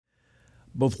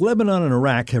Both Lebanon and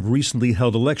Iraq have recently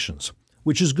held elections,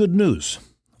 which is good news.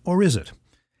 Or is it?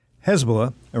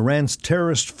 Hezbollah, Iran's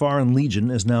terrorist foreign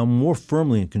legion, is now more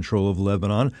firmly in control of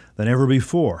Lebanon than ever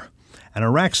before. And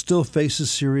Iraq still faces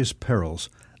serious perils,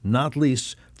 not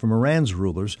least from Iran's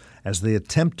rulers as they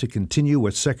attempt to continue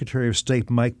what Secretary of State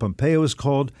Mike Pompeo has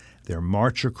called their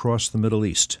march across the Middle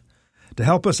East. To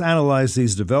help us analyze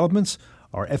these developments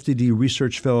are FDD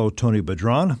research fellow Tony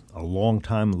Badran, a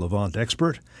longtime Levant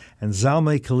expert, and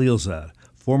Zalmay Khalilzad,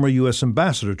 former U.S.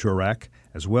 ambassador to Iraq,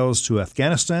 as well as to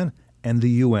Afghanistan and the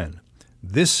UN.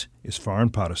 This is Foreign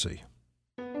Policy.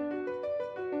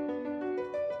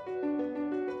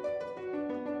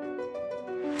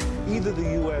 Either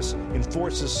the U.S.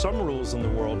 enforces some rules in the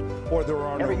world, or there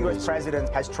are no rules. Every U.S. president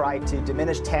has tried to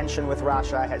diminish tension with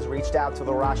Russia, has reached out to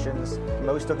the Russians.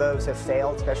 Most of those have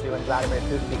failed, especially when Vladimir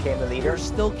Putin became the leader. They're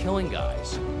still killing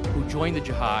guys who joined the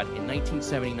jihad in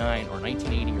 1979 or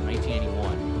 1980 or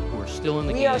 1981. Are still in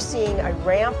the game. We are seeing a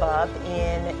ramp up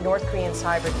in North Korean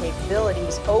cyber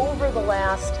capabilities over the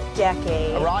last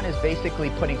decade. Iran is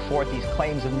basically putting forth these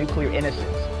claims of nuclear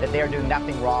innocence, that they are doing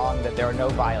nothing wrong, that there are no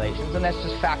violations, and that's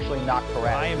just factually not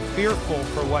correct. I am fearful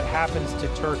for what happens to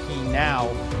Turkey now.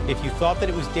 If you thought that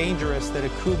it was dangerous that a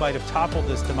coup might have toppled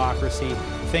this democracy,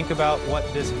 think about what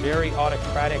this very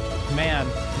autocratic man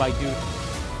might do.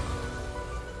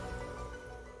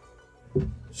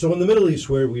 So in the Middle East,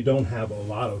 where we don't have a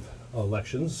lot of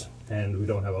elections and we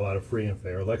don't have a lot of free and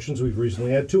fair elections, we've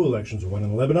recently had two elections, one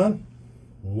in Lebanon,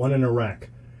 one in Iraq.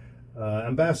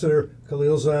 Ambassador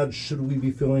Khalilzad, should we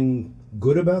be feeling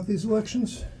good about these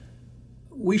elections?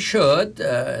 We should.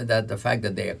 That the fact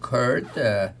that they occurred,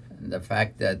 the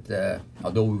fact that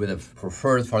although we would have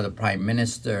preferred for the prime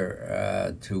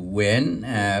minister to win,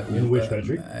 in which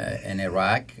country? In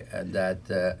Iraq,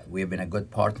 that we have been a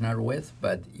good partner with,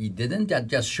 but he didn't. That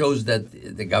just shows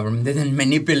that the government didn't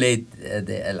manipulate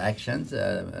the elections.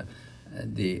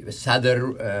 The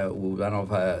Sadr, one of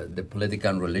the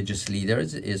political and religious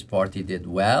leaders, his party did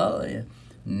well.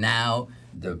 Now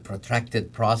the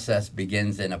protracted process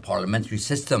begins in a parliamentary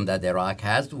system that Iraq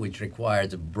has, which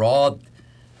requires broad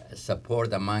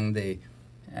support among the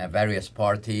various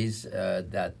parties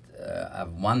that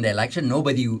have won the election.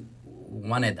 Nobody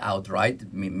won it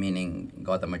outright, meaning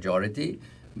got a majority,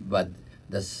 but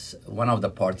one of the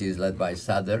parties led by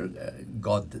Sadr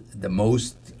got the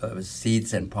most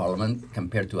seats in parliament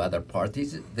compared to other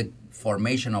parties. The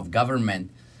formation of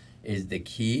government is the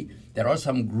key. There are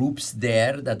some groups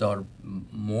there that are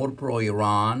more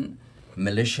pro-Iran,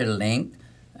 militia-linked,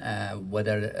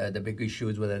 whether the big issue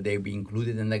is whether they be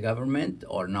included in the government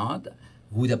or not,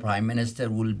 who the prime minister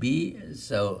will be.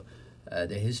 So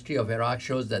the history of Iraq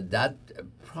shows that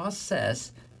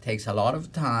process takes a lot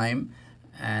of time,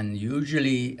 and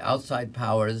usually outside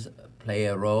powers play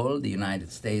a role. The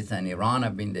United States and Iran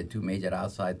have been the two major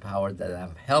outside powers that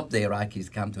have helped the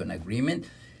Iraqis come to an agreement.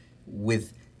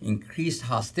 With increased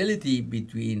hostility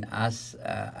between us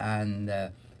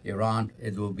and Iran,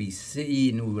 it will be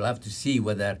seen. We will have to see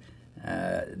whether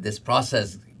this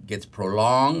process gets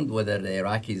prolonged, whether the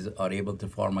Iraqis are able to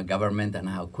form a government and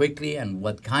how quickly and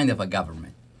what kind of a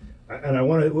government. And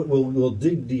we'll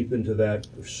dig deep into that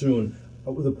soon.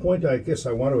 The point I guess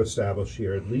I want to establish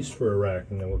here, at least for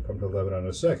Iraq, and then we'll come to Lebanon in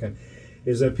a second,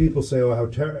 is that people say, oh, how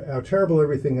terrible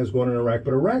everything has gone in Iraq.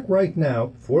 But Iraq right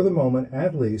now, for the moment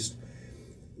at least,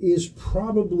 is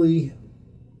probably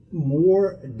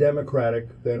more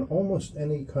democratic than almost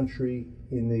any country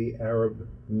in the Arab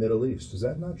Middle East. Is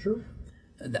that not true?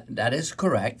 That is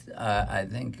correct. I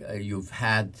think you've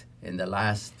had, in the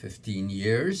last 15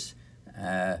 years,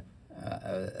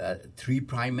 3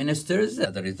 prime ministers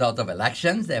as a result of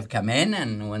elections. They've come in,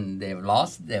 and when they've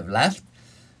lost, they've left.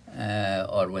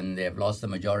 Or when they've lost the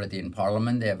majority in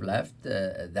parliament, they've left.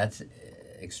 That's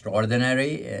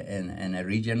extraordinary in a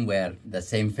region where the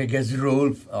same figures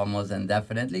rule almost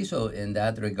indefinitely. So in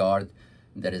that regard,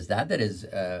 there is that. There is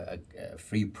a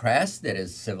free press. There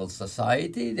is civil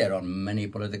society. There are many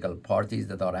political parties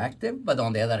that are active. But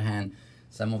on the other hand,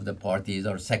 some of the parties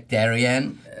are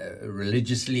sectarian,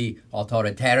 religiously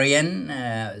authoritarian.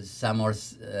 Some are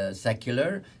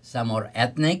secular. Some are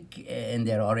ethnic in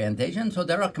their orientation. So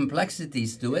there are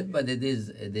complexities to it. But it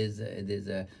is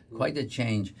quite a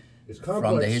change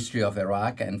from the history of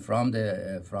Iraq and from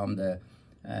the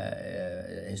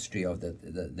history of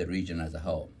the region as a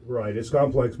whole. Right, it's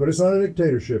complex, but it's not a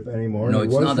dictatorship anymore. No,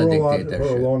 it's not a dictatorship.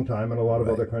 For a long time, and a lot of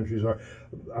other countries are.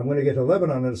 I'm going to get to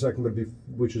Lebanon in a second,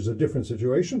 which is a different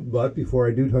situation. But before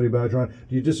I do, Tony Badran,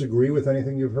 do you disagree with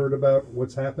anything you've heard about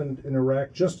what's happened in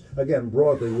Iraq? Just, again,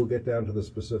 broadly, we'll get down to the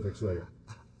specifics later.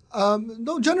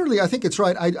 No, generally, I think it's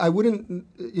right. I wouldn't,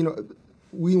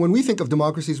 when we think of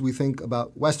democracies, we think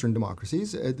about Western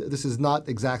democracies. This is not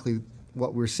exactly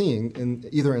what we're seeing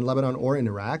either in Lebanon or in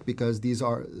Iraq, because these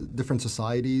are different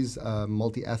societies,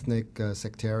 multi-ethnic,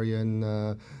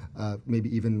 sectarian,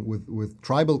 maybe even with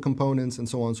tribal components and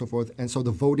so on and so forth. And so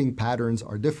the voting patterns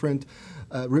are different.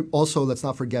 Also, let's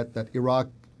not forget that Iraq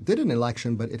did an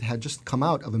election, but it had just come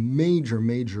out of a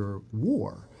major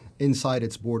war inside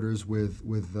its borders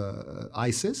with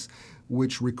ISIS,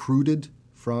 which recruited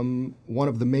from one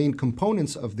of the main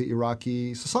components of the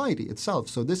Iraqi society itself.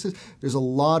 So there's a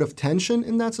lot of tension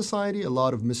in that society, a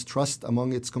lot of mistrust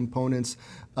among its components,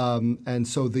 and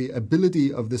so the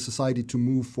ability of this society to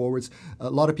move forwards, a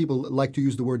lot of people like to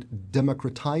use the word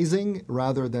democratizing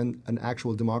rather than an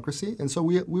actual democracy. And so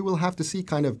we will have to see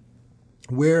kind of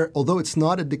where, although it's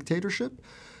not a dictatorship,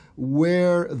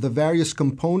 where the various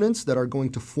components that are going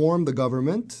to form the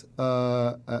government,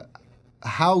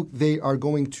 how they are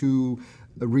going to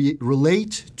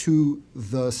relate to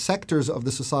the sectors of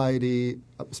the society,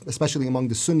 especially among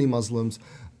the Sunni Muslims,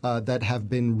 that have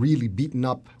been really beaten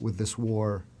up with this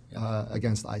war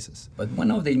against ISIS. But one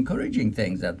of the encouraging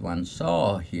things that one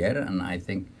saw here, and I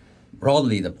think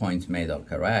broadly the points made are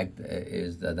correct,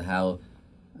 is that how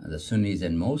the Sunnis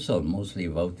in Mosul mostly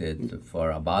voted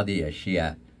for Abadi, a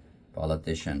Shia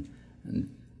politician. And,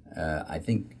 I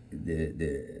think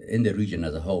in the region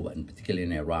as a whole, and particularly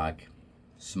in Iraq,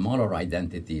 smaller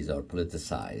identities are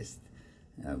politicized,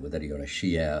 whether you're a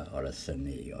Shia or a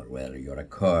Sunni or whether you're a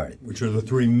Kurd. Which are the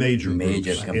three major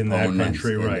groups in that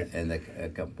country, right? In the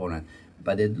component.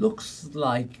 But it looks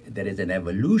like there is an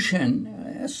evolution,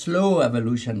 a slow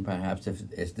evolution perhaps,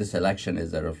 if this election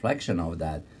is a reflection of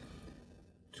that,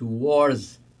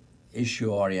 towards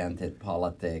issue-oriented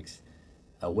politics,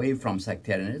 away from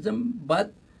sectarianism,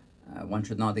 but one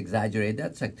should not exaggerate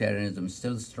that. Sectarianism is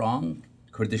still strong.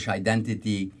 Kurdish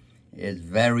identity is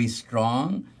very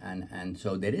strong. And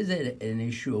so there is an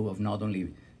issue of not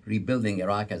only rebuilding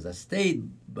Iraq as a state,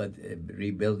 but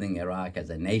rebuilding Iraq as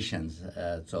a nation.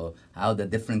 So how the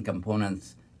different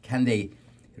components, can they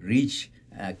reach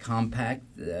a compact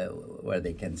where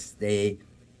they can stay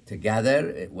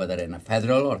together, whether in a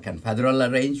federal or confederal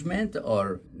arrangement,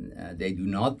 or they do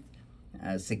not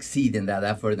succeed in that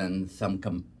effort, and some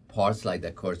parts like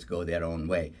the Kurds go their own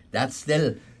way. That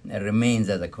still remains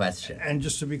as a question. And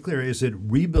just to be clear, is it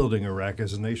rebuilding Iraq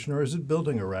as a nation, or is it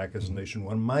building Iraq as a nation?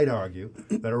 One might argue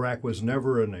that Iraq was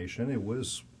never a nation. It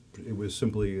was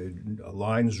simply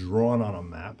lines drawn on a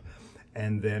map,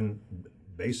 and then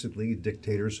basically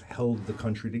dictators held the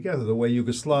country together. The way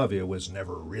Yugoslavia was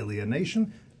never really a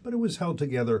nation, but it was held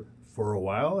together for a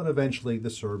while, and eventually the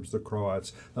Serbs, the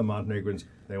Croats, the Montenegrins,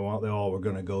 they all were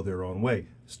going to go their own way.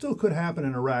 Still could happen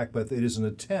in Iraq, but it is an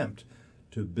attempt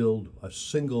to build a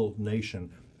single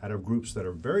nation out of groups that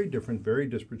are very different, very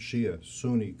disparate, Shia,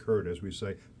 Sunni, Kurd, as we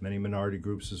say, many minority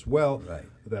groups as well, right,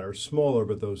 that are smaller,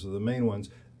 but those are the main ones.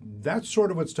 That's sort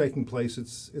of what's taking place.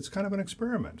 It's kind of an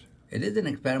experiment. It is an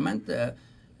experiment,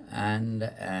 and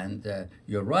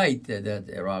you're right that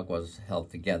Iraq was held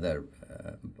together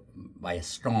by a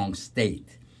strong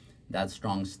state. That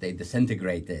strong state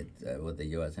disintegrated with the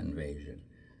U.S. invasion.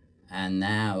 And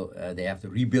now they have to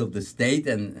rebuild the state,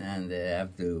 and they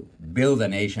have to build a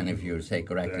nation, if you say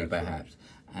correctly, perhaps.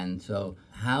 Right. And so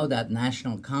how that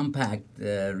national compact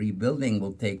rebuilding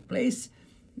will take place,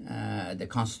 the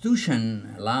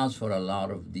Constitution allows for a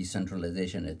lot of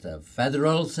decentralization. It's a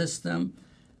federal system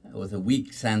with a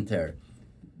weak center.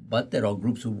 But there are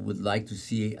groups who would like to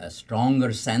see a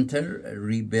stronger center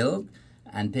rebuilt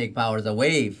and take powers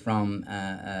away from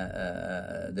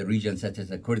the region, such as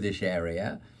the Kurdish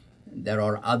area. There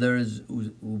are others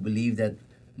who believe that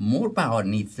more power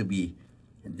needs to be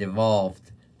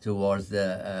devolved towards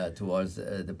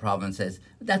the provinces.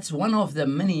 That's one of the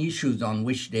many issues on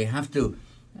which they have to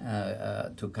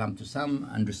come to some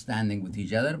understanding with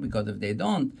each other, because if they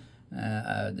don't,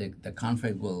 the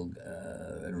conflict will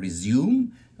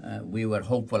resume. We were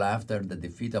hopeful after the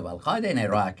defeat of Al-Qaeda in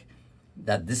Iraq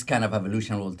that this kind of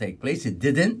evolution will take place. It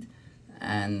didn't,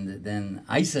 and then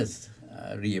ISIS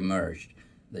reemerged.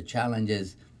 The challenge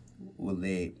is, will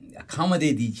they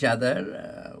accommodate each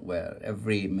other, where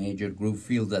every major group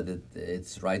feels that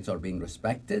its rights are being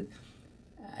respected?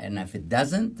 And if it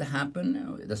doesn't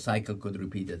happen, the cycle could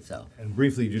repeat itself. And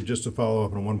briefly, just to follow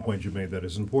up on one point you made that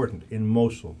is important, in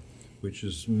Mosul, which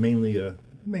is mainly a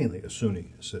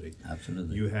Sunni city.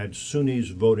 Absolutely. You had Sunnis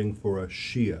voting for a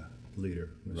Shia leader,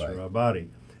 Mr. Abadi.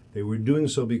 They were doing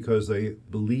so because they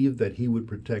believed that he would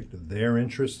protect their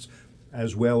interests,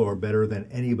 as well or better than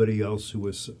anybody else who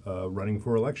was running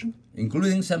for election?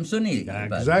 Including some Sunni.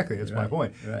 Exactly, that's my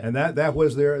point. Right. And that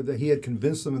was that he had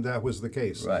convinced them that was the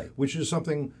case, right. Which is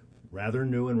something rather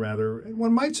new and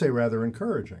one might say rather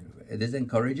encouraging. It is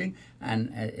encouraging,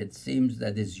 and it seems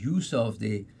that his use of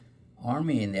the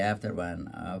army in the aftermath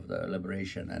of the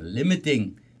liberation and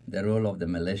limiting the role of the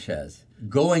militias,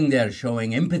 going there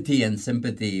showing empathy and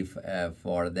sympathy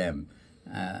for them,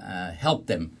 helped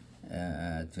them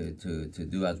to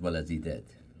do as well as he did.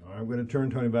 I'm going to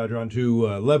turn, Tony Badran, to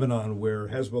Lebanon, where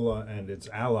Hezbollah and its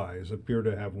allies appear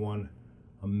to have won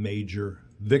a major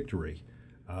victory.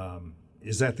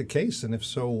 Is that the case? And if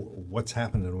so, what's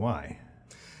happened and why?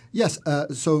 Yes.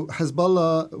 So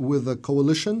Hezbollah, with a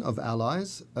coalition of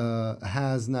allies,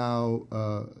 has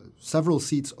now several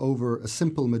seats over a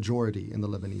simple majority in the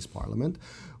Lebanese parliament,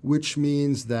 which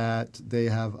means that they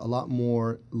have a lot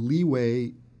more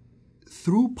leeway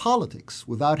through politics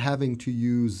without having to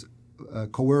use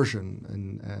coercion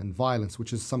and violence,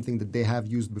 which is something that they have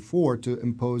used before to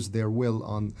impose their will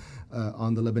on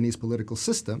the Lebanese political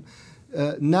system.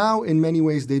 Now, in many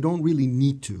ways, they don't really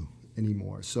need to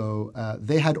anymore. So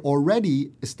they had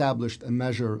already established a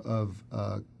measure of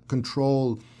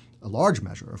control, a large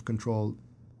measure of control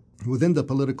within the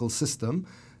political system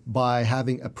by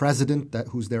having a president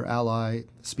who's their ally,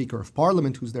 speaker of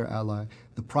parliament who's their ally.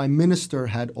 The prime minister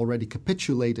had already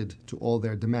capitulated to all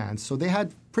their demands. So they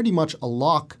had pretty much a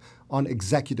lock on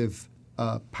executive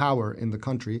power in the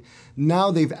country.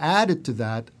 Now they've added to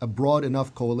that a broad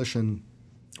enough coalition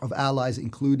of allies,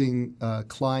 including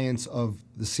clients of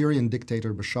the Syrian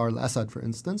dictator Bashar al-Assad, for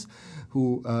instance,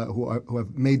 who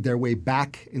have made their way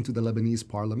back into the Lebanese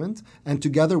parliament. And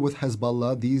together with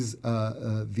Hezbollah,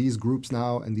 these groups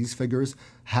now and these figures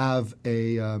have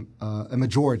a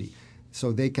majority.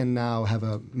 So they can now have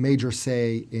a major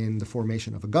say in the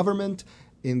formation of a government,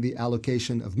 in the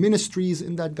allocation of ministries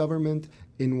in that government,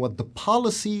 in what the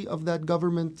policy of that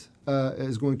government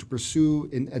is going to pursue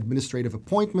in administrative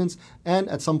appointments, and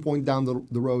at some point down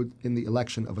the road in the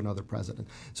election of another president.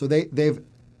 So they've,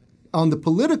 on the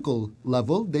political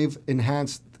level, they've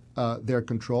enhanced their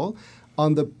control.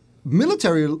 On the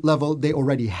military level, they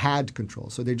already had control.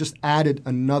 So they just added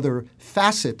another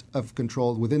facet of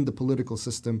control within the political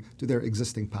system to their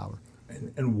existing power.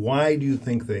 And why do you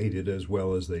think they did as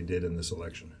well as they did in this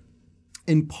election?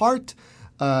 In part,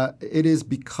 it is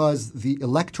because the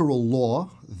electoral law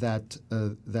that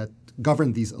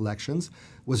governed these elections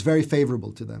was very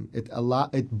favorable to them. It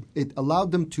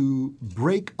allowed them to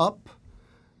break up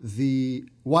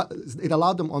it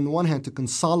allowed them on the one hand to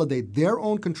consolidate their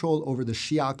own control over the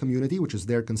Shia community, which is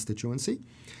their constituency,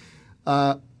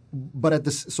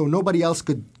 but so nobody else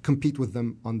could compete with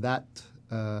them on that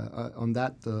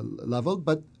level.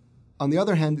 But on the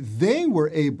other hand, they were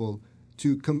able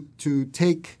to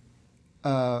take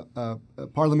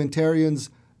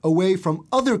parliamentarians away from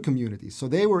other communities. So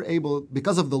they were able,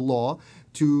 because of the law,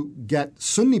 to get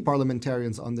Sunni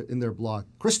parliamentarians in their bloc,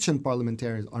 Christian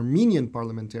parliamentarians, Armenian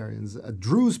parliamentarians,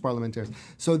 Druze parliamentarians.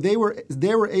 So they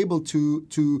were able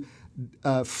to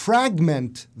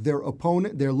fragment their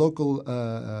local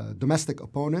domestic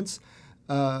opponents.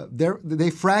 They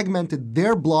fragmented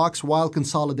their blocs while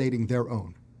consolidating their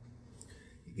own.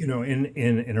 You know,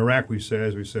 in Iraq,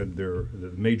 as we said,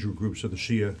 the major groups are the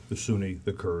Shia, the Sunni,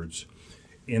 the Kurds.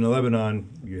 In Lebanon,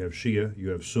 you have Shia, you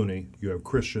have Sunni, you have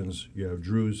Christians, you have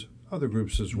Druze, other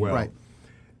groups as well. Right.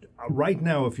 Right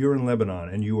now, if you're in Lebanon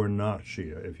and you are not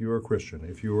Shia, if you are Christian,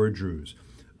 if you are Druze,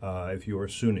 if you are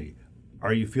Sunni,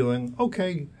 are you feeling,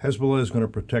 okay, Hezbollah is going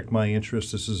to protect my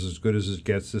interests, this is as good as it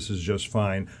gets, this is just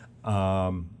fine,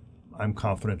 I'm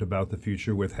confident about the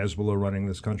future with Hezbollah running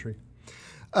this country?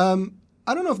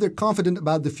 I don't know if they're confident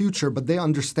about the future, but they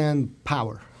understand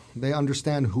power. They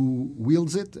understand who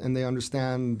wields it, and they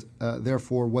understand,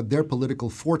 therefore, what their political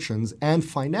fortunes and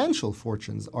financial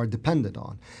fortunes are dependent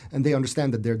on. And they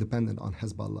understand that they're dependent on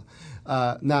Hezbollah.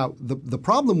 Now, the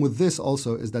problem with this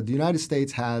also is that the United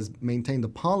States has maintained a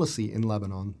policy in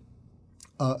Lebanon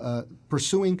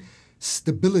pursuing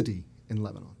stability in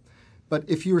Lebanon. But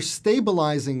if you're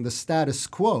stabilizing the status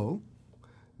quo,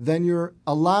 then you're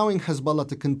allowing Hezbollah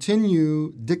to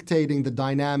continue dictating the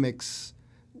dynamics,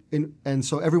 and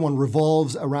so everyone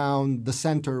revolves around the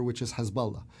center, which is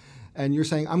Hezbollah. And you're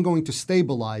saying, I'm going to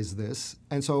stabilize this.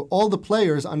 And so all the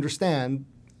players understand,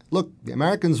 look, the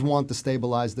Americans want to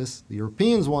stabilize this, the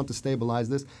Europeans want to stabilize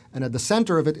this, and at the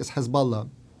center of it is Hezbollah.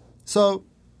 So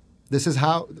this is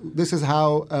how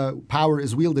power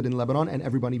is wielded in Lebanon, and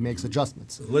everybody makes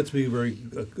adjustments. Let's be I want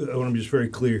to be just very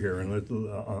clear here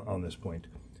on this point.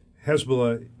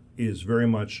 Hezbollah is very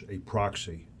much a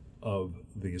proxy of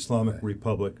the Islamic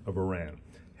Republic of Iran.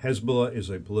 Hezbollah is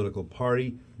a political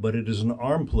party, but it is an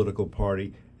armed political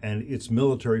party, and its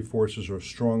military forces are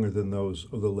stronger than those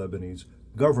of the Lebanese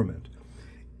government.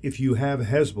 If you have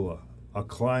Hezbollah, a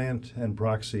client and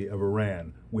proxy of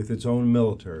Iran, with its own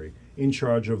military, in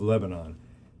charge of Lebanon,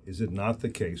 is it not the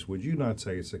case, would you not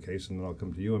say it's the case, and then I'll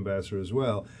come to you, Ambassador, as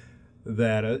well,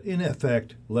 that in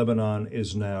effect, Lebanon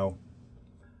is now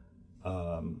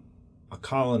a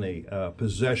colony, a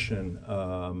possession,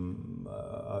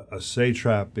 a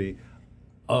satrapy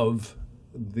of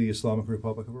the Islamic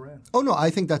Republic of Iran? Oh no, I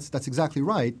think that's exactly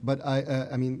right. But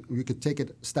I mean, we could take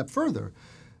it a step further.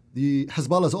 The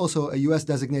Hezbollah is also a U.S.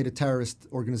 designated terrorist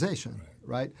organization,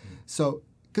 right? Mm-hmm. So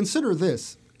consider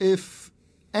this: if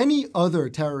any other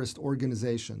terrorist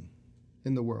organization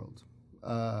in the world,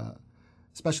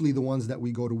 especially the ones that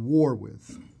we go to war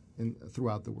with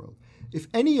throughout the world, if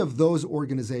any of those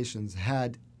organizations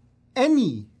had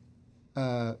any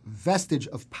vestige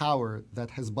of power that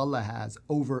Hezbollah has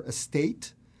over a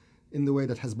state in the way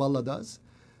that Hezbollah does,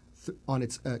 on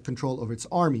its control over its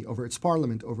army, over its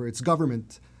parliament, over its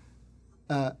government,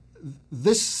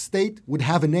 this state would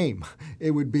have a name.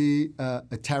 It would be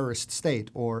a terrorist state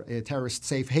or a terrorist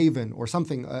safe haven or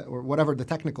something, or whatever the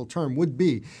technical term would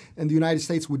be. And the United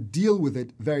States would deal with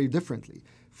it very differently.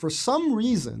 For some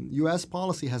reason, U.S.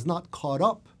 policy has not caught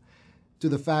up to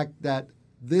the fact that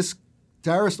this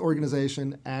terrorist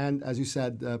organization, and as you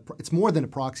said, it's more than a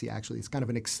proxy. Actually, it's kind of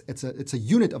it's a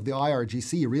unit of the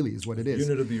IRGC. Really, is what it is.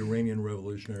 Unit of the Iranian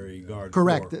Revolutionary Guard.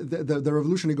 Correct. The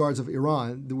Revolutionary Guards of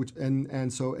Iran, and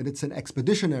it's an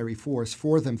expeditionary force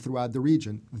for them throughout the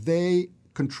region. They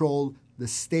control the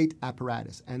state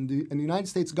apparatus, and the United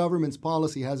States government's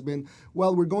policy has been,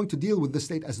 well, we're going to deal with the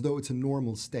state as though it's a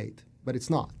normal state, but it's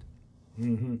not.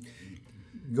 Mm-hmm.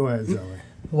 Go ahead, Zoe.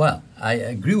 Well, I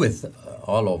agree with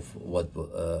all of what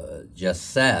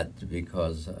just said,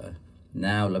 because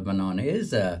now Lebanon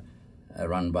is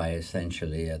run by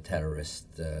essentially a terrorist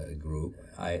group.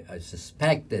 I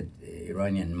suspect that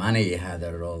Iranian money had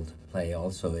a role to play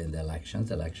also in the elections.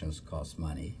 Elections cost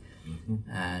money.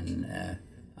 Mm-hmm. And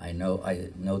I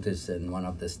noticed in one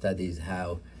of the studies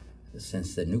how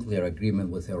since the nuclear agreement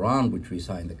with Iran, which we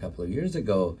signed a couple of years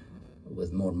ago,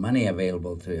 with more money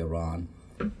available to Iran,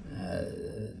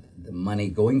 the money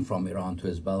going from Iran to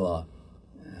Hezbollah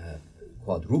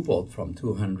quadrupled from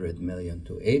 200 million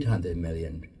to 800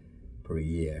 million per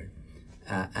year.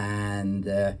 And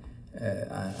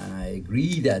I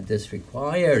agree that this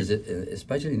requires,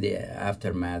 especially in the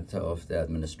aftermath of the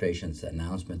administration's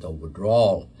announcement of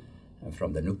withdrawal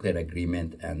from the nuclear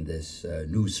agreement and this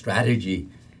new strategy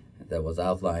that was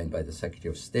outlined by the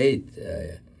Secretary of State,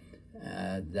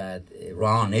 that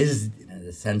Iran is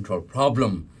the central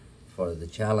problem for the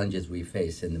challenges we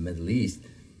face in the Middle East,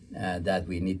 that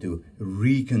we need to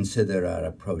reconsider our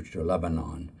approach to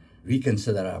Lebanon,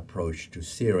 reconsider our approach to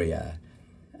Syria,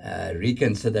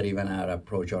 reconsider even our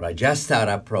approach or adjust our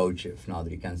approach, if not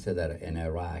reconsider, in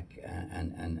Iraq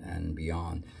and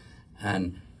beyond.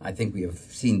 And I think we have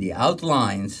seen the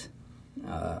outlines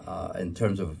in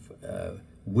terms of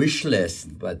wish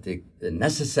list, but the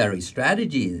necessary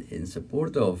strategy in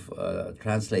support of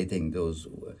translating those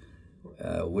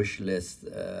wish list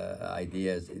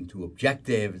ideas into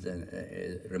objectives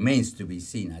remains to be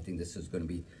seen. I think this is going to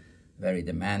be very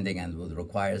demanding and will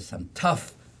require some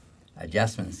tough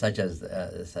adjustments, such as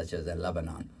in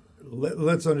Lebanon.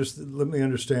 Let me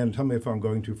understand. Tell me if I'm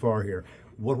going too far here.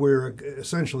 What we're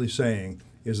essentially saying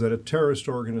is that a terrorist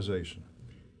organization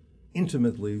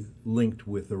intimately linked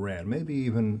with Iran, maybe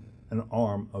even an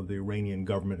arm of the Iranian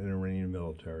government and Iranian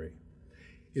military,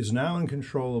 is now in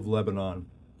control of Lebanon,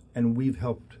 and we,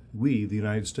 the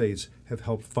United States, have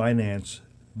helped finance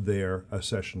their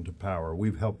accession to power.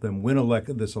 We've helped them win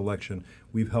this election.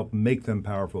 We've helped make them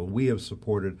powerful. We have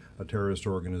supported a terrorist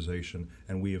organization,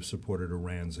 and we have supported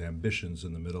Iran's ambitions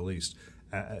in the Middle East.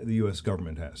 The U.S.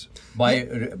 government has by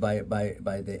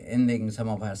the ending some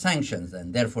of our sanctions,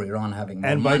 and therefore Iran having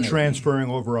more and money. By transferring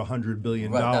over $100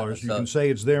 billion. You can say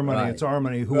it's their money, it's our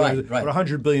money. But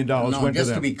 $100 billion went to them.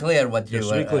 Just to be clear,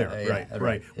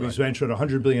 right. We've ventured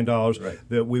 $100 billion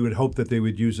that we would hope that they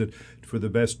would use it for the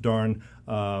best darn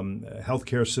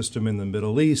healthcare system in the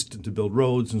Middle East, to build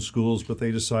roads and schools, but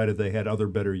they decided they had other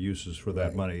better uses for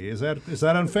that money. Is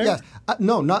that unfair? Yes.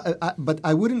 No, not. But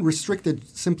I wouldn't restrict it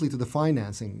simply to the finance.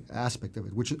 financing aspect of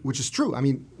it, which is true. I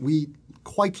mean, we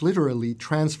quite literally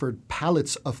transferred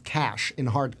pallets of cash in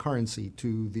hard currency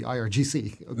to the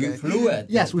IRGC. Okay? We flew it.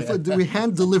 Yes, we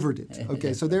hand delivered it.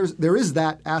 Okay, so there is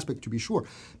that aspect to be sure,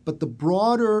 but the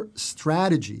broader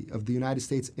strategy of the United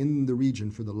States in the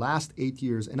region for the last 8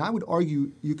 years, and I would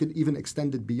argue you could even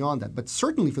extend it beyond that, but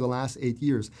certainly for the last 8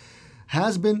 years,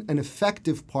 has been an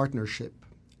effective partnership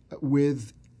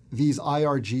with these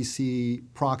IRGC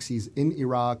proxies in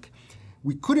Iraq.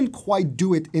 We couldn't quite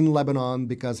do it in Lebanon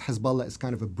because Hezbollah is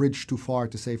kind of a bridge too far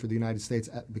to say for the United States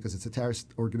because it's a terrorist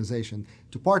organization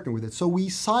to partner with it. So we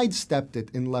sidestepped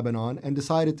it in Lebanon and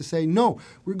decided to say, no,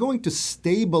 we're going to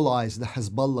stabilize the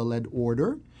Hezbollah-led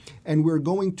order and we're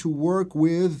going to work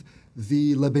with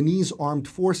the Lebanese armed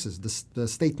forces, the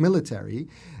state military,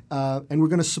 and we're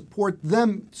going to support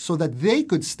them so that they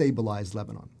could stabilize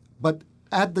Lebanon. But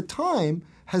at the time,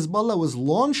 Hezbollah was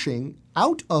launching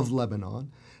out of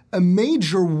Lebanon a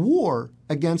major war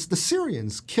against the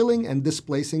Syrians, killing and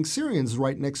displacing Syrians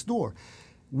right next door.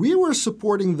 We were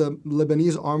supporting the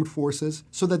Lebanese armed forces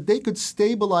so that they could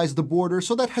stabilize the border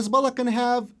so that Hezbollah can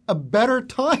have a better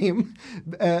time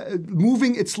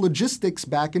moving its logistics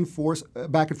back and forth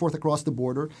across the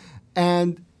border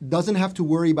and doesn't have to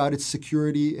worry about its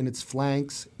security in its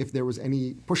flanks if there was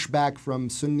any pushback from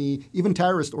Sunni, even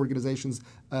terrorist organizations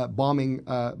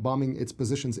bombing its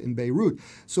positions in Beirut.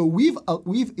 So we've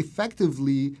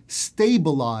effectively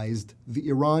stabilized the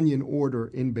Iranian order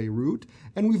in Beirut,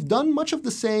 and we've done much of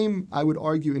the same, I would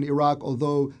argue, in Iraq,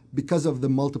 although because of the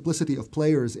multiplicity of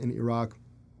players in Iraq,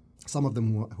 some of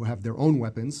them who have their own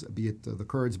weapons, be it the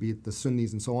Kurds, be it the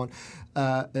Sunnis, and so on,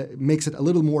 makes it a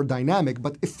little more dynamic.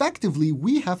 But effectively,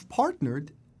 we have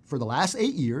partnered for the last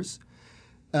 8 years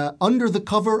under the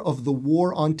cover of the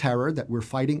war on terror that we're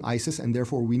fighting ISIS, and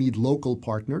therefore we need local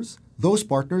partners. Those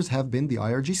partners have been the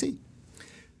IRGC.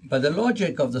 But the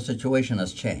logic of the situation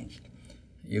has changed.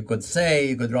 You could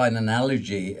draw an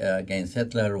analogy against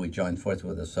Hitler, we joined forces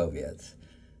with the Soviets.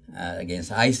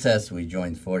 Against ISIS, we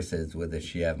joined forces with the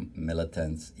Shia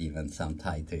militants, even some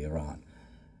tied to Iran.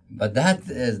 But that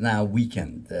is now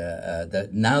weakened.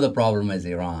 Now the problem is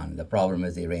Iran. The problem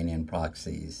is Iranian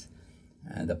proxies.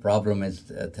 And the problem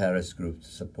is terrorist groups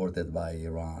supported by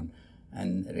Iran.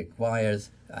 And it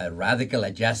requires a radical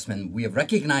adjustment. We have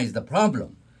recognized the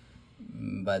problem,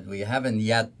 but we haven't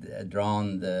yet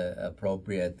drawn the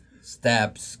appropriate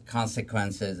steps,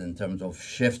 consequences in terms of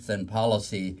shifts in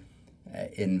policy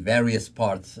in various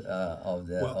parts of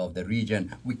the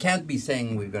region. We can't be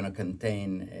saying we're going to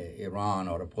contain Iran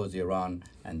or oppose Iran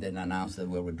and then announce that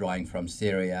we're withdrawing from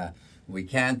Syria. We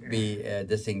can't be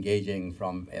disengaging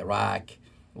from Iraq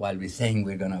while we're saying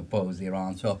we're going to oppose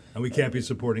Iran. And we can't be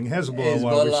supporting Hezbollah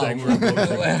while we're saying we're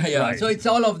opposing. Right. So it's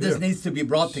all of this needs to be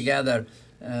brought together.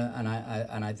 And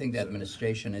I think the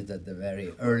administration is at the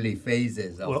very early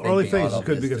phases of early phases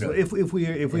good because if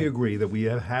we agree that we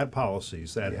have had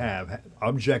policies that have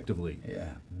objectively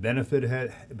benefited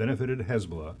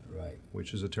Hezbollah,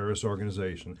 which is a terrorist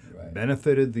organization,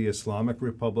 benefited the Islamic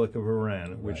Republic of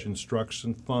Iran, which instructs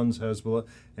and funds Hezbollah,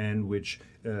 and which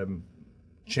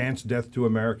chants death to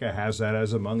America, has that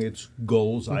as among its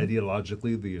goals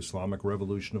ideologically. The Islamic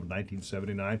Revolution of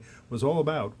 1979 was all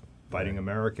about fighting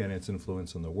America and its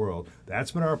influence in the world.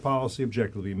 That's been our policy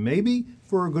objectively. Maybe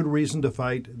for a good reason to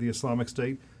fight the Islamic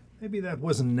State. Maybe that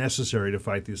wasn't necessary to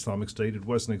fight the Islamic State. It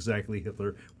wasn't exactly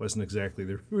Hitler, wasn't exactly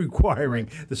requiring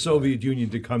the Soviet Union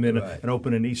to come in and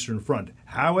open an Eastern Front.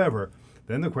 However,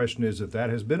 then the question is, if that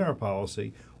has been our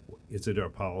policy, is it our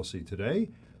policy today?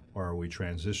 Or are we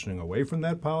transitioning away from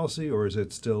that policy? Or is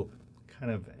it still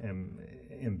kind of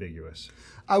ambiguous?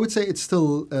 I would say it's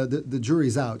still, the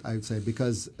jury's out, I would say,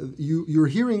 because you're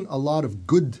hearing a lot of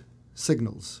good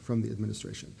signals from the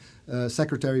administration.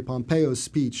 Secretary Pompeo's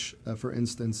speech, for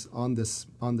instance, on this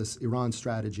Iran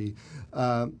strategy,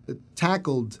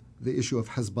 tackled the issue of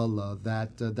Hezbollah,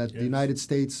 that the United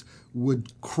States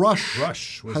would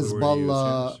crush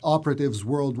Hezbollah operatives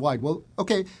worldwide. Well,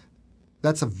 okay,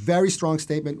 that's a very strong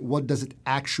statement. What does it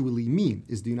actually mean?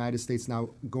 Is the United States now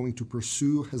going to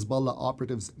pursue Hezbollah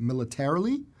operatives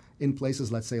militarily in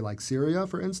places, let's say, like Syria,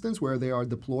 for instance, where they are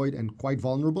deployed and quite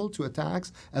vulnerable to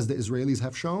attacks, as the Israelis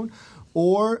have shown?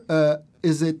 Or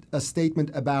is it a statement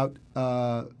about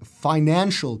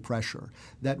financial pressure,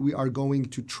 that we are going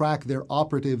to track their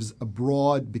operatives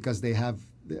abroad because they have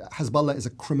Hezbollah is a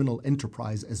criminal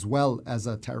enterprise as well as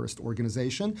a terrorist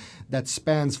organization that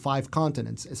spans 5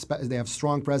 continents. They have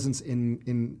strong presence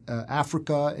in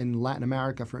Africa, in Latin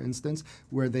America, for instance,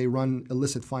 where they run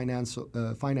illicit finance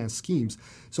schemes.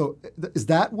 So is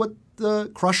that what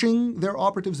crushing their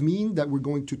operatives mean, that we're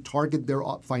going to target their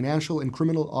financial and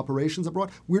criminal operations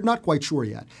abroad? We're not quite sure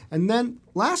yet. And then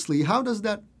lastly, how does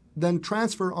that then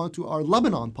transfer onto our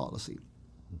Lebanon policy?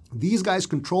 These guys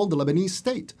control the Lebanese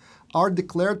state. Our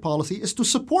declared policy is to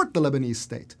support the Lebanese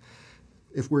state.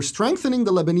 If we're strengthening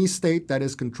the Lebanese state that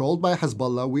is controlled by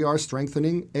Hezbollah, we are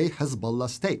strengthening a Hezbollah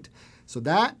state. So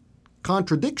that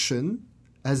contradiction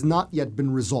has not yet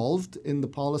been resolved in the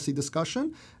policy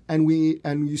discussion, and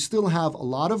you still have a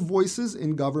lot of voices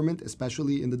in government,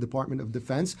 especially in the Department of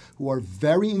Defense, who are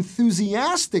very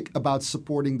enthusiastic about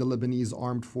supporting the Lebanese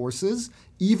armed forces,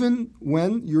 even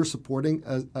when you're supporting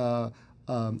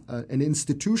an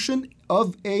institution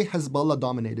of a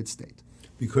Hezbollah-dominated state.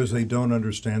 Because they don't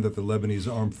understand that the Lebanese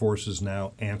armed forces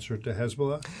now answer to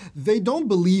Hezbollah? They don't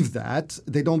believe that.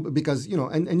 They don't, because,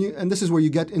 and this is where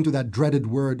you get into that dreaded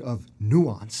word of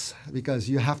nuance, because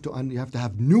you have to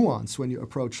have nuance when you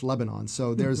approach Lebanon.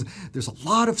 So there's a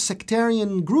lot of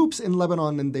sectarian groups in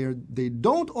Lebanon, and they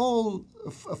don't all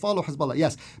follow Hezbollah.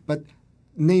 Yes, but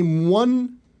name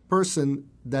one person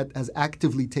that has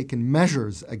actively taken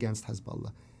measures against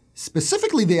Hezbollah.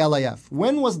 Specifically the LAF.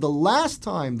 When was the last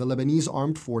time the Lebanese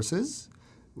armed forces,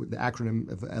 with the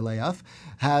acronym of LAF,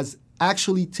 has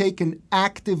actually taken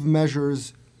active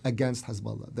measures against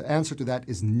Hezbollah? The answer to that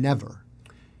is never.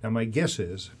 Now, my guess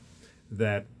is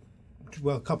that,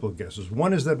 well, a couple of guesses.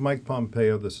 One is that Mike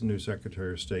Pompeo, this new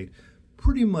Secretary of State,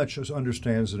 pretty much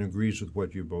understands and agrees with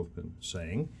what you've both been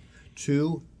saying.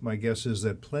 2, my guess is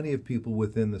that plenty of people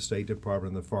within the State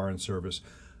Department and the Foreign Service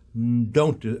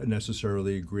don't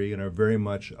necessarily agree and are very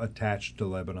much attached to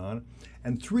Lebanon.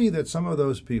 And 3, that some of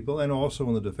those people, and also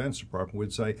in the Defense Department,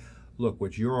 would say, look,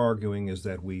 what you're arguing is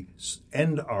that we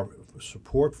end our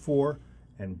support for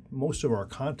and most of our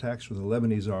contacts with the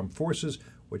Lebanese armed forces.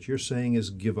 What you're saying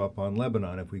is give up on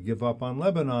Lebanon. If we give up on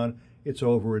Lebanon, it's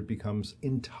over. It becomes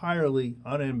entirely,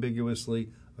 unambiguously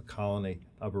a colony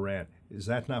of Iran. Is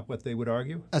that not what they would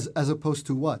argue? As opposed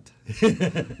to what?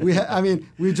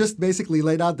 We just basically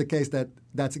laid out the case that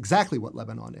that's exactly what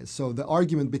Lebanon is. So the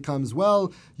argument becomes,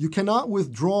 well, you cannot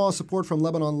withdraw support from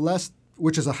Lebanon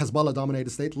which is a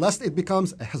Hezbollah-dominated state, lest it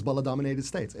becomes a Hezbollah-dominated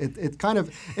state.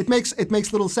 It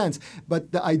makes little sense.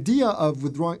 But the idea of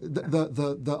withdrawing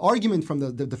the argument from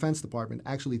the Defense Department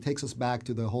actually takes us back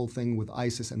to the whole thing with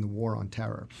ISIS and the war on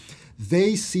terror.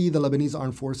 They see the Lebanese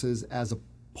armed forces as a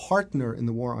partner in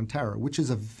the war on terror, which is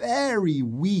a very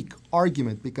weak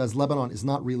argument because Lebanon is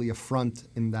not really a front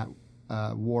in that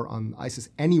war on ISIS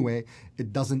anyway.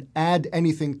 It doesn't add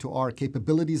anything to our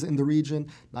capabilities in the region,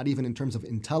 not even in terms of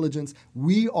intelligence.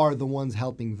 We are the ones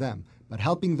helping them. But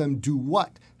helping them do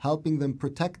what? Helping them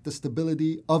protect the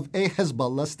stability of a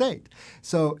Hezbollah state.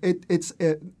 So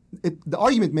the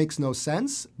argument makes no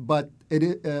sense, but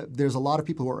there's a lot of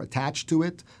people who are attached to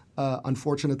it,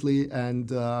 unfortunately,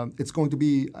 and it's going to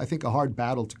be, I think, a hard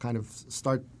battle to kind of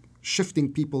start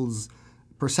shifting people's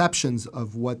perceptions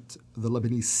of what the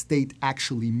Lebanese state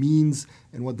actually means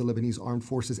and what the Lebanese armed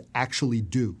forces actually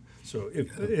do. So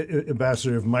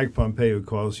if Mike Pompeo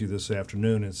calls you this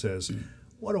afternoon and says,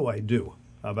 what do I do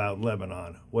about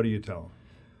Lebanon? What do you tell him?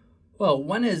 Well,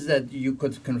 one is that you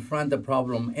could confront the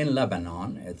problem in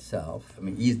Lebanon itself. I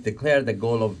mean, he's declared the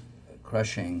goal of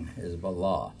crushing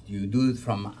Hezbollah. Do you do it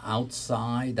from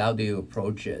outside? How do you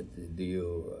approach it? Do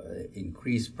you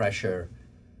increase pressure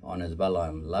on Hezbollah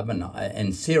in Lebanon,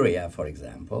 in Syria, for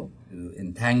example, to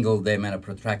entangle them in a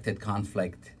protracted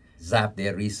conflict, zap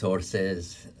their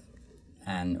resources,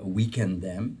 and weaken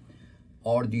them?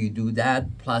 Or do you do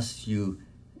that plus you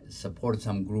support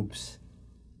some groups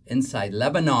inside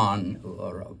Lebanon who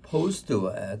are opposed to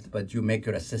it, but you make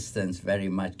your assistance very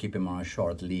much, keep them on a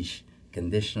short leash,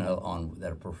 conditional on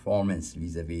their performance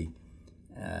vis-a-vis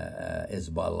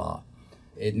Hezbollah?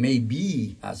 It may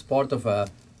be as part of a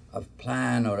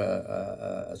plan or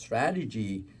a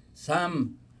strategy,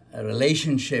 some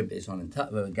relationship is on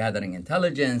gathering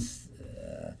intelligence,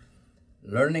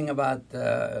 learning about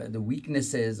the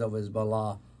weaknesses of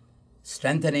Hezbollah,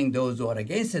 strengthening those who are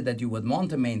against it, that you would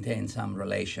want to maintain some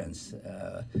relations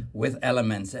with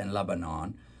elements in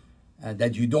Lebanon,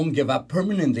 that you don't give up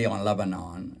permanently on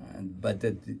Lebanon, but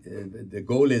that the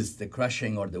goal is the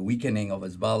crushing or the weakening of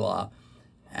Hezbollah.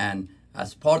 And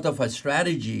as part of a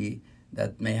strategy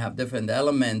that may have different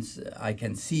elements, I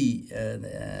can see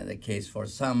the case for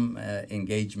some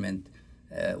engagement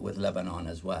with Lebanon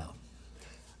as well.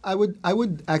 I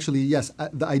would actually, yes.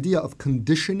 The idea of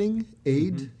conditioning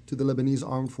aid to the Lebanese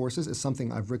armed forces is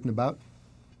something I've written about.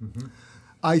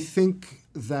 I think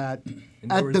that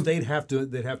in other words, they'd have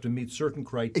to meet certain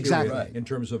criteria in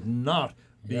terms of not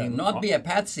being be a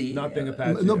patsy. Not being a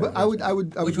patsy. No, but I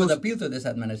would which would appeal to this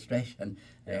administration.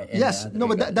 Yes, no,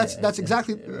 but that's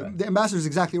exactly the ambassador is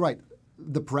exactly right.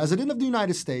 The president of the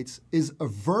United States is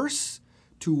averse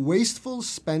to wasteful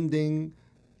spending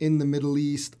in the Middle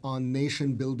East on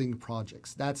nation-building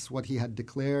projects. That's what he had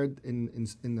declared in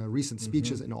the recent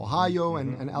speeches in Ohio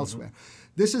and elsewhere.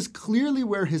 This is clearly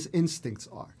where his instincts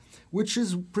are, which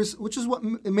is what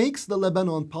makes the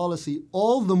Lebanon policy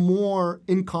all the more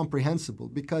incomprehensible,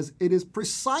 because it is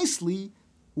precisely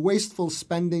wasteful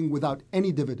spending without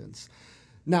any dividends.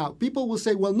 Now, people will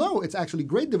say, well, no, it's actually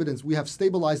great dividends. We have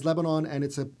stabilized Lebanon,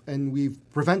 and we've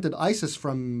prevented ISIS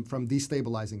from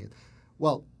destabilizing it.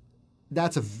 Well,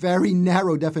 that's a very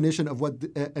narrow definition of what,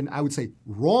 and I would say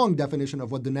wrong definition of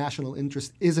what the national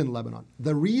interest is in Lebanon.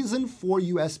 The reason for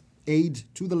U.S. aid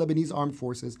to the Lebanese armed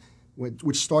forces,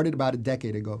 which started about a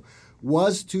decade ago,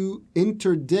 was to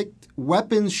interdict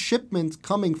weapons shipments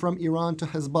coming from Iran to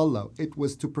Hezbollah. It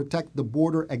was to protect the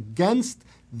border against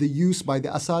the use by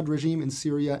the Assad regime in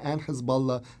Syria and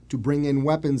Hezbollah to bring in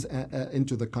weapons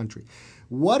into the country.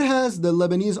 What has the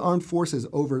Lebanese armed forces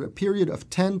over a period of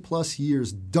 10 plus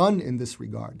years done in this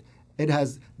regard? It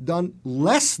has done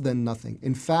less than nothing.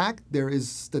 In fact, there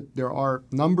are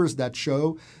numbers that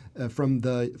show from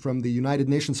the United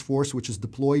Nations force, which is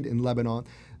deployed in Lebanon,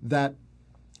 that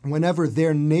whenever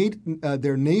their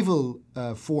naval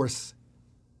force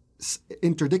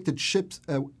interdicted ships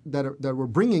that were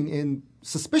bringing in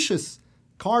suspicious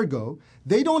cargo,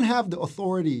 they don't have the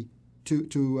authority to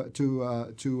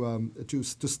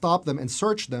stop them and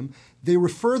search them. They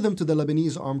refer them to the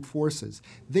Lebanese armed forces.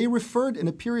 They referred in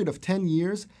a period of 10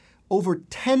 years over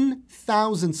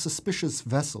 10,000 suspicious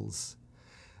vessels.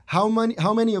 How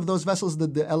many of those vessels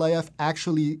did the LAF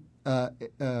actually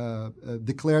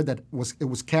declare that it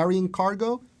was carrying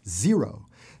cargo? Zero.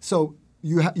 So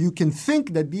you can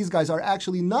think that these guys are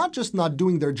actually not just not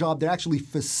doing their job, they're actually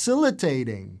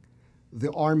facilitating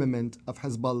the armament of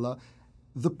Hezbollah.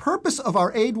 The purpose of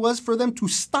our aid was for them to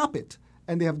stop it,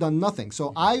 and they have done nothing.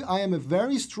 So I am a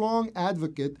very strong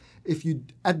advocate.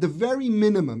 At the very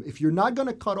minimum, if you're not going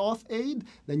to cut off aid,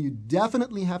 then you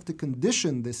definitely have to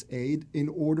condition this aid in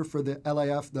order for the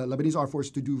LAF, the Lebanese Armed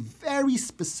Forces, to do very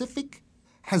specific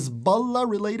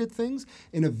Hezbollah-related things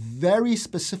in a very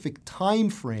specific time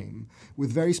frame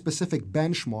with very specific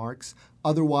benchmarks.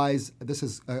 Otherwise, this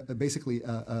is basically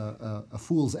a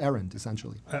fool's errand,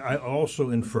 essentially. I also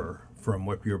infer from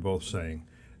what you're both saying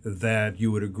that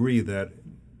you would agree that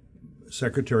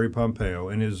Secretary Pompeo,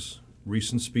 in his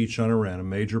recent speech on Iran, a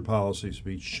major policy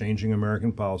speech changing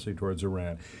American policy towards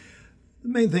Iran, the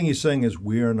main thing he's saying is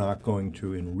we are not going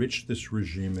to enrich this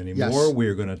regime anymore. Yes.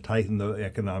 We're going to tighten the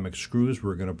economic screws.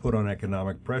 We're going to put on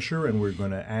economic pressure, and we're going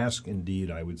to ask,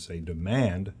 indeed, I would say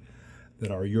demand,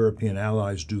 that our European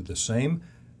allies do the same,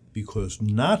 because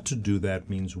not to do that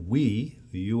means we,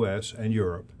 the U.S. and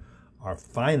Europe, are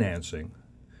financing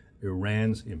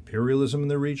Iran's imperialism in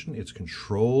the region, its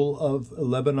control of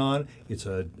Lebanon, its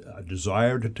a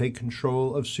desire to take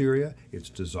control of Syria, its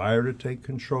desire to take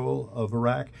control of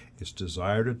Iraq, its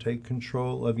desire to take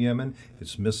control of Yemen,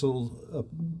 its missile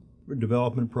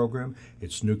development program,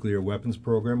 its nuclear weapons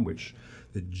program, which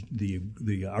the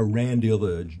Iran deal,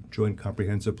 the Joint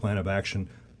Comprehensive Plan of Action,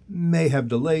 may have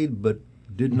delayed but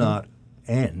did not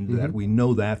end. That we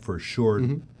know that for sure,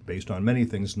 based on many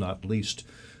things, not least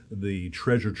the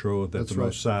treasure trove that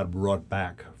Mossad brought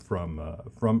back from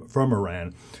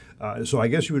Iran. So I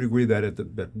guess you would agree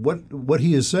that what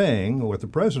he is saying, what the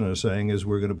president is saying, is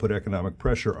we're going to put economic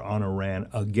pressure on Iran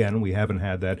again. We haven't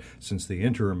had that since the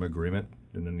interim agreement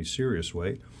in any serious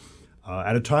way.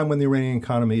 At a time when the Iranian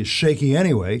economy is shaky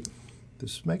anyway,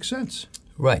 this makes sense.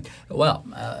 Right. Well,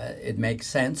 it makes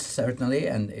sense, certainly,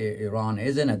 and Iran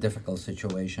is in a difficult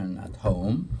situation at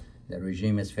home. The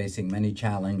regime is facing many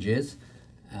challenges.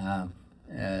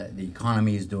 The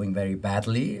economy is doing very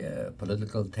badly.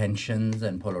 Political tensions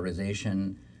and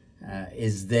polarization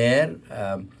is there.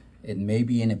 It may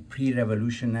be in a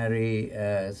pre-revolutionary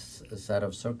set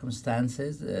of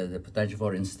circumstances. The potential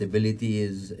for instability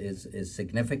is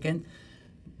significant.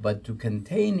 But to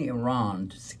contain Iran,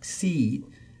 to succeed,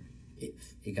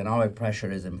 economic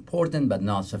pressure is important but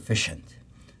not sufficient.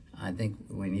 I think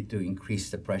we need to increase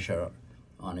the pressure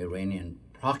on Iranian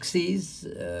proxies,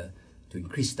 to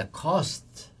increase the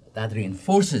cost. That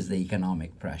reinforces the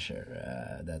economic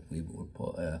pressure that we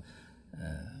will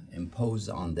impose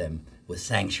on them with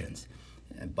sanctions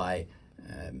by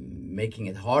making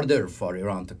it harder for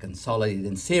Iran to consolidate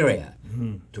in Syria,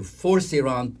 to force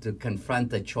Iran to confront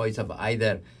the choice of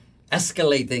either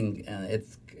escalating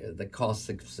the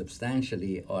cost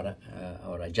substantially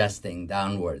or adjusting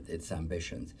downward its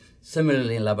ambitions.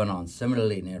 Similarly in Lebanon,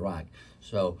 similarly in Iraq.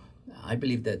 So I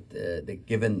believe that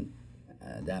given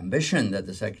the ambition that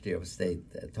the Secretary of State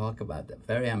talked about, the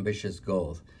very ambitious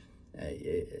goals,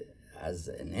 as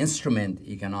an instrument,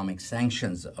 economic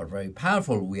sanctions are very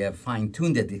powerful. We have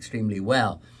fine-tuned it extremely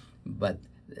well, but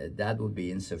that would be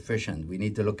insufficient. We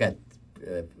need to look at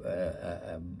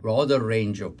a broader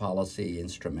range of policy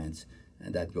instruments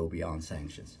that go beyond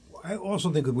sanctions. I also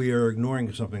think that we are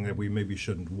ignoring something that we maybe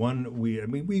shouldn't. One,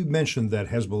 we mentioned that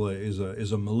Hezbollah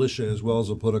is a militia as well as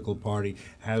a political party,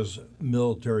 has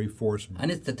military force,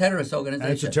 and it's a terrorist organization.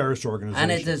 And it's a terrorist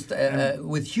organization, and it is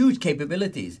with huge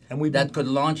capabilities that could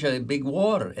launch a big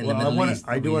war in the Middle East.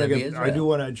 I do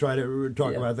want to try to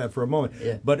talk about that for a moment.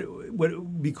 Yeah.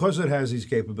 But because it has these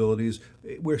capabilities,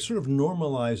 we're sort of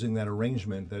normalizing that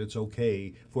arrangement that it's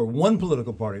okay for one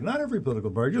political party, not every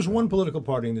political party, just one political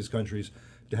party in these countries,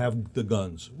 to have the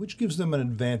guns, which gives them an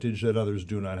advantage that others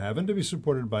do not have, and to be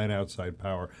supported by an outside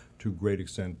power to a great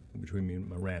extent,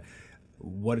 between Iran.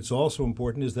 What is also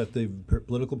important is that the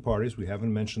political parties, we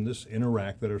haven't mentioned this, in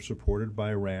Iraq that are supported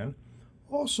by Iran,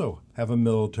 also have a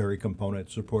military component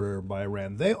supported by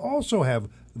Iran. They also have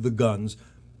the guns,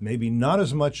 maybe not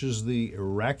as much as the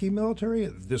Iraqi military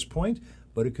at this point,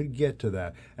 but it could get to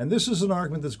that. And this is an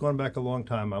argument that's gone back a long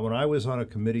time. When I was on a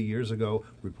committee years ago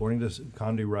reporting to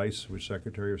Condi Rice, who was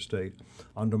Secretary of State,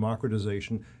 on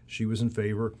democratization, she was in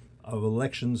favor of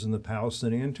elections in the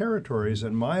Palestinian territories.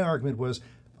 And my argument was,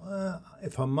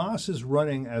 if Hamas is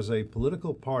running as a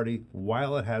political party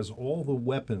while it has all the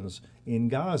weapons in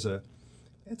Gaza,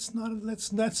 that's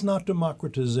not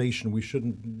democratization. We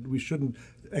shouldn't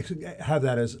have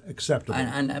that as acceptable.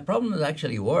 And the problem is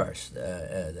actually worse.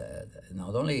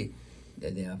 Not only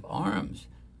that they have arms,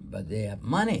 but they have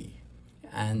money,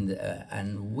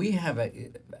 and we have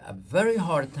a very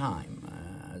hard time.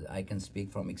 I can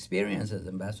speak from experience as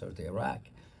ambassador to Iraq,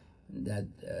 that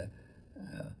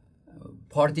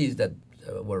parties that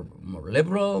were more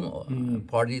liberal,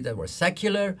 parties that were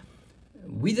secular,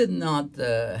 we did not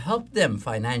help them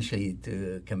financially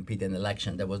to compete in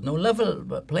election. There was no level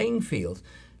playing field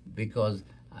because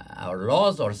our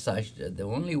laws are such that the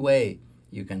only way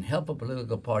you can help a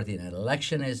political party in an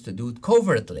election is to do it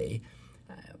covertly.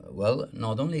 Well,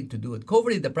 not only to do it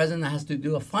covertly, the president has to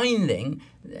do a finding,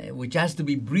 which has to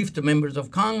be briefed to members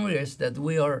of Congress that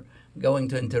we are going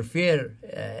to interfere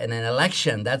in an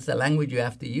election. That's the language you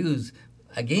have to use,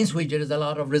 against which there is a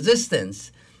lot of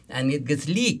resistance. And it gets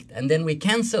leaked, and then we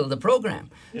cancel the program.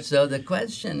 Yes. So the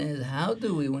question is, how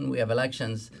do we, when we have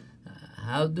elections,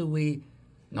 how do we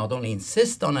not only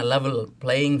insist on a level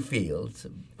playing field,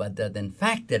 but that in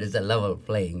fact there is a level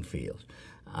playing field?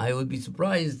 I would be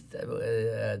surprised if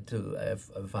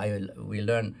we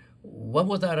learn what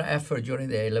was our effort during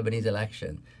the Lebanese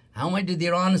election. How much did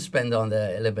Iran spend on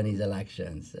the Lebanese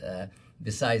elections,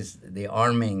 besides the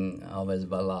arming of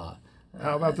Hezbollah?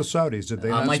 How about the Saudis? Did they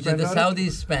How not much spend did the on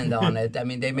Saudis spend on it? I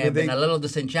mean, they may have been a little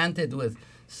disenchanted with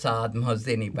Saad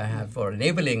Mohseni perhaps for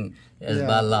enabling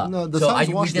Hezbollah. Yeah. No, the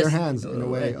Saudis washed their hands in a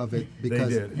way of it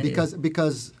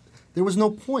because there was no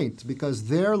point, because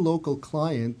their local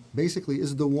client basically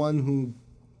is the one who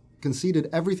conceded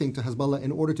everything to Hezbollah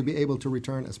in order to be able to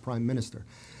return as prime minister.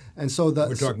 And so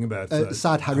we're talking about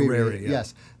Saad Hariri, yeah.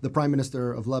 Yes, the prime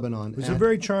minister of Lebanon. He's a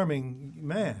very charming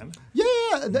man. Yeah,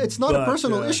 it's not a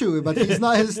personal issue, but he's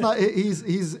not.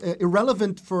 He's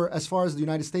irrelevant for as far as the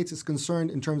United States is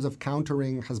concerned in terms of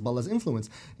countering Hezbollah's influence.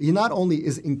 He not only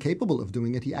is incapable of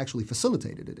doing it, he actually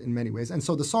facilitated it in many ways. And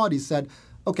so the Saudis said,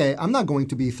 "Okay, I'm not going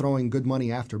to be throwing good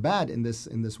money after bad in this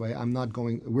way.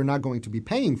 We're not going to be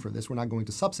paying for this. We're not going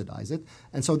to subsidize it."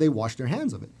 And so they washed their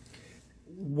hands of it.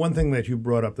 One thing that you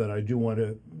brought up that I do want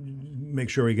to make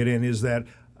sure we get in is that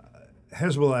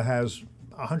Hezbollah has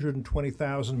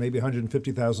 120,000, maybe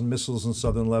 150,000 missiles in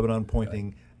southern Lebanon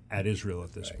pointing at Israel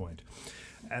at this point.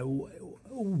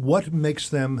 What makes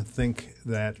them think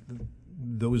that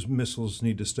those missiles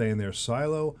need to stay in their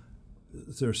silos?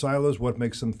 What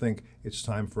makes them think it's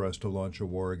time for us to launch a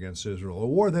war against Israel? A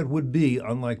war that would be,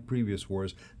 unlike previous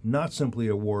wars, not simply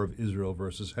a war of Israel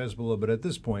versus Hezbollah, but at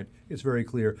this point, it's very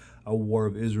clear, a war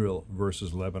of Israel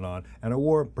versus Lebanon, and a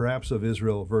war perhaps of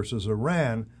Israel versus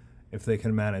Iran, if they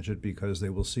can manage it, because they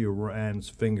will see Iran's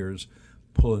fingers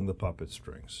pulling the puppet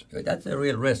strings. That's a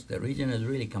real risk. The region is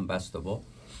really combustible.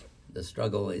 The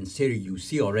struggle in Syria, you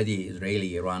see already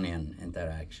Israeli-Iranian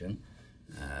interaction.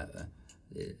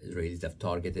 The Israelis have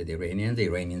targeted Iranians. The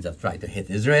Iranians have tried to hit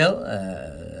Israel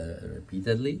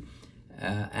repeatedly.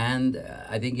 And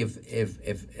I think if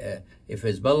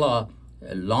Hezbollah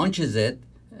launches it,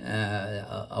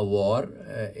 a war,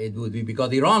 it would be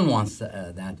because Iran wants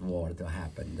that war to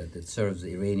happen, that it serves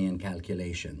Iranian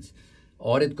calculations.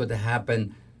 Or it could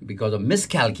happen because of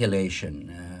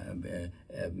miscalculation.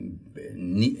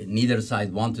 Neither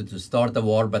side wanted to start a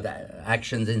war, but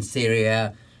actions in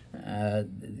Syria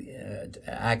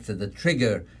acts as a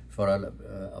trigger for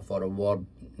a war,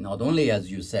 not only,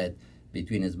 as you said,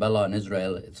 between Hezbollah and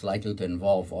Israel. It's likely to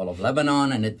involve all of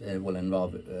Lebanon, and it will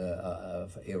involve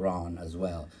Iran as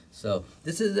well. So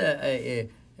this is a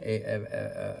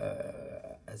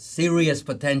serious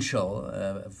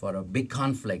potential for a big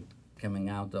conflict coming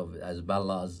out of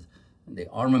Hezbollah's, the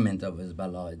armament of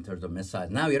Hezbollah in terms of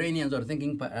missiles. Now Iranians are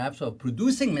thinking perhaps of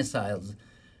producing missiles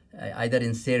either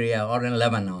in Syria or in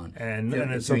Lebanon. And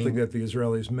it's something that the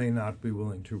Israelis may not be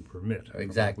willing to permit.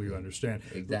 Exactly. We understand.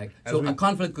 Exactly. So a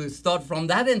conflict could start from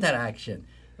that interaction.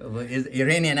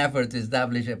 Iranian effort to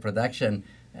establish a production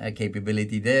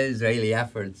capability, the Israeli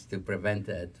efforts to prevent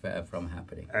it from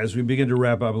happening. As we begin to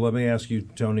wrap up, let me ask you,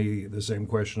 Tony, the same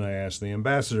question I asked the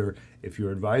ambassador. If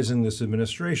you're advising this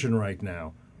administration right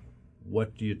now,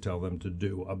 what do you tell them to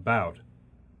do about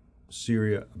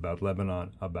Syria, about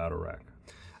Lebanon, about Iraq?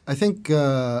 I think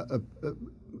the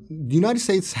United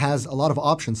States has a lot of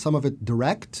options, some of it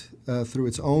direct through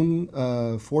its own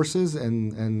forces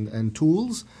and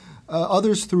tools,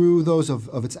 others through those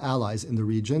of its allies in the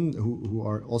region who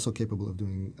are also capable of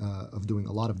doing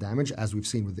a lot of damage, as we've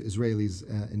seen with the Israelis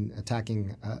in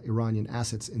attacking Iranian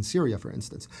assets in Syria, for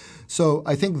instance. So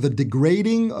I think the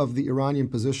degrading of the Iranian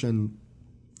position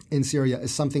in Syria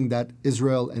is something that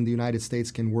Israel and the United States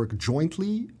can work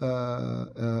jointly.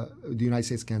 The United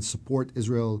States can support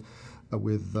Israel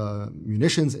with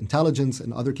munitions, intelligence,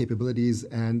 and other capabilities,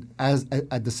 and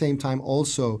at the same time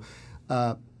also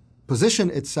position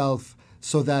itself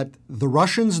so that the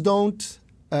Russians don't,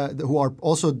 who are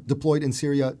also deployed in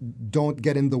Syria, don't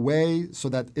get in the way, so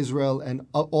that Israel and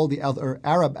all the other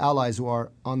Arab allies who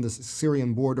are on the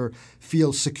Syrian border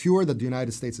feel secure that the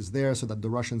United States is there, so that the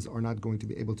Russians are not going to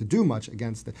be able to do much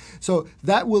against it. So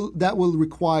that will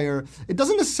require, it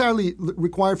doesn't necessarily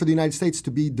require for the United States to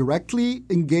be directly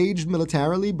engaged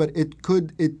militarily, but it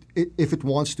could, if it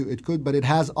wants to, it could, but it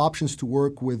has options to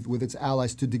work with its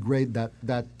allies to degrade that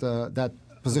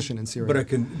position in Syria.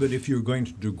 But if you're going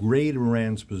to degrade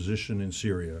Iran's position in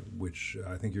Syria, which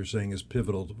I think you're saying is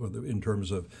pivotal in terms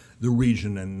of the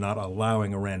region and not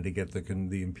allowing Iran to get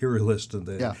the imperialist and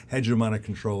the hegemonic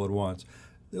control it wants,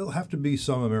 there'll have to be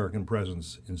some American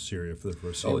presence in Syria for the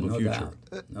foreseeable future.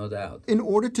 No doubt. In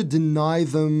order to deny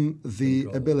them the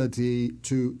ability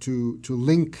to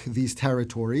link these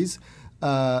territories,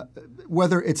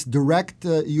 whether it's direct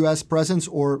U.S. presence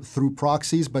or through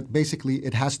proxies, but basically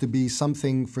it has to be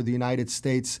something for the United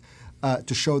States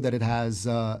to show that it has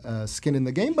skin in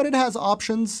the game. But it has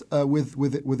options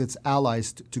with its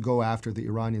allies to go after the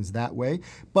Iranians that way.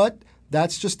 But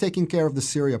that's just taking care of the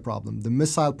Syria problem. The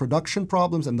missile production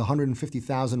problems and the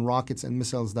 150,000 rockets and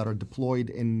missiles that are deployed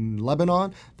in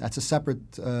Lebanon, that's a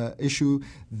separate issue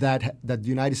that the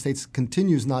United States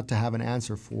continues not to have an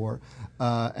answer for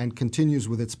and continues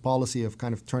with its policy of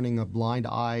kind of turning a blind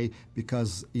eye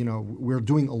because, we're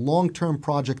doing a long-term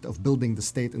project of building the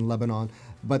state in Lebanon,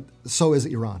 but so is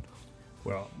Iran.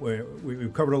 Well,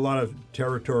 we've covered a lot of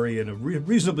territory in a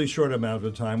reasonably short amount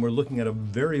of time. We're looking at a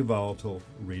very volatile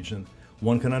region.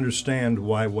 One can understand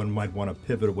why one might want to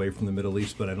pivot away from the Middle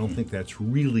East, but I don't think that's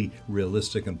really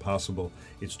realistic and possible.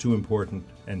 It's too important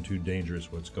and too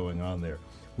dangerous what's going on there.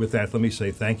 With that, let me say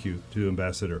thank you to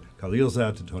Ambassador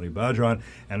Khalilzad, to Tony Badran,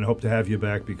 and I hope to have you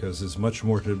back because there's much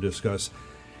more to discuss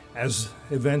as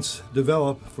events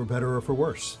develop, for better or for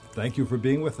worse. Thank you for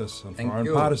being with us on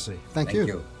Foreign Policy. Thank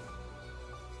you.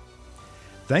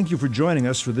 Thank you for joining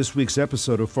us for this week's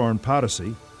episode of Foreign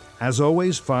Policy. As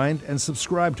always, find and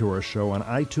subscribe to our show on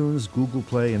iTunes, Google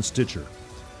Play, and Stitcher.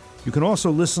 You can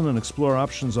also listen and explore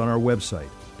options on our website,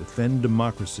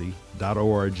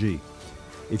 defenddemocracy.org.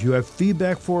 If you have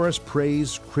feedback for us,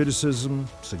 praise, criticism,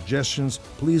 suggestions,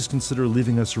 please consider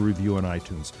leaving us a review on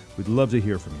iTunes. We'd love to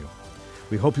hear from you.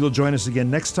 We hope you'll join us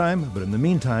again next time, but in the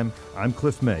meantime, I'm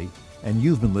Cliff May, and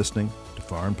you've been listening to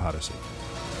Foreign Policy.